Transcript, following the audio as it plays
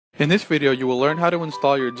In this video, you will learn how to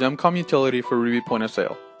install your Gemcom utility for Ruby Point of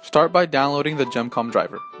Sale. Start by downloading the Gemcom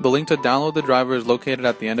driver. The link to download the driver is located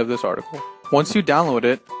at the end of this article. Once you download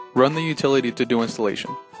it, run the utility to do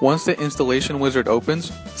installation. Once the installation wizard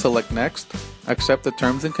opens, select Next, accept the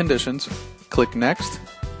terms and conditions, click Next,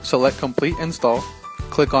 select Complete Install,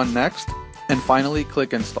 click on Next, and finally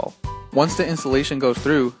click Install. Once the installation goes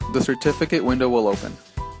through, the certificate window will open.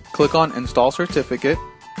 Click on Install Certificate,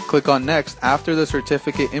 click on Next after the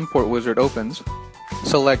certificate import wizard opens.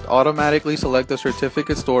 Automatically select the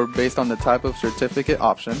certificate store based on the type of certificate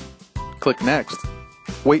option. Click Next.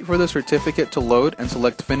 Wait for the certificate to load and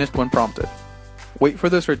select Finished when prompted. Wait for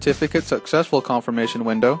the certificate successful confirmation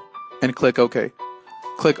window and click OK.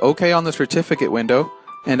 Click OK on the certificate window,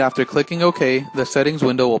 and after clicking OK, the settings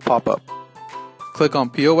window will pop up. Click on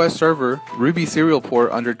POS server Ruby serial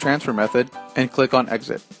port under transfer method and click on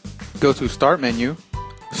Exit. Go to Start menu,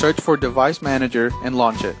 search for Device Manager and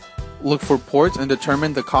launch it. Look for ports and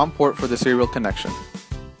determine the COM port for the serial connection.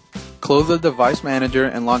 Close the Device Manager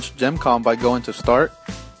and launch Gemcom by going to Start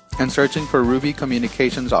and searching for Ruby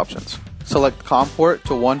Communications options. Select COM port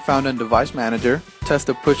to one found in Device Manager, test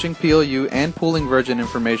the pushing PLU and pooling version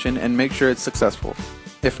information and make sure it's successful.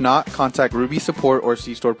 If not, contact Ruby support or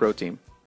CStorePro team.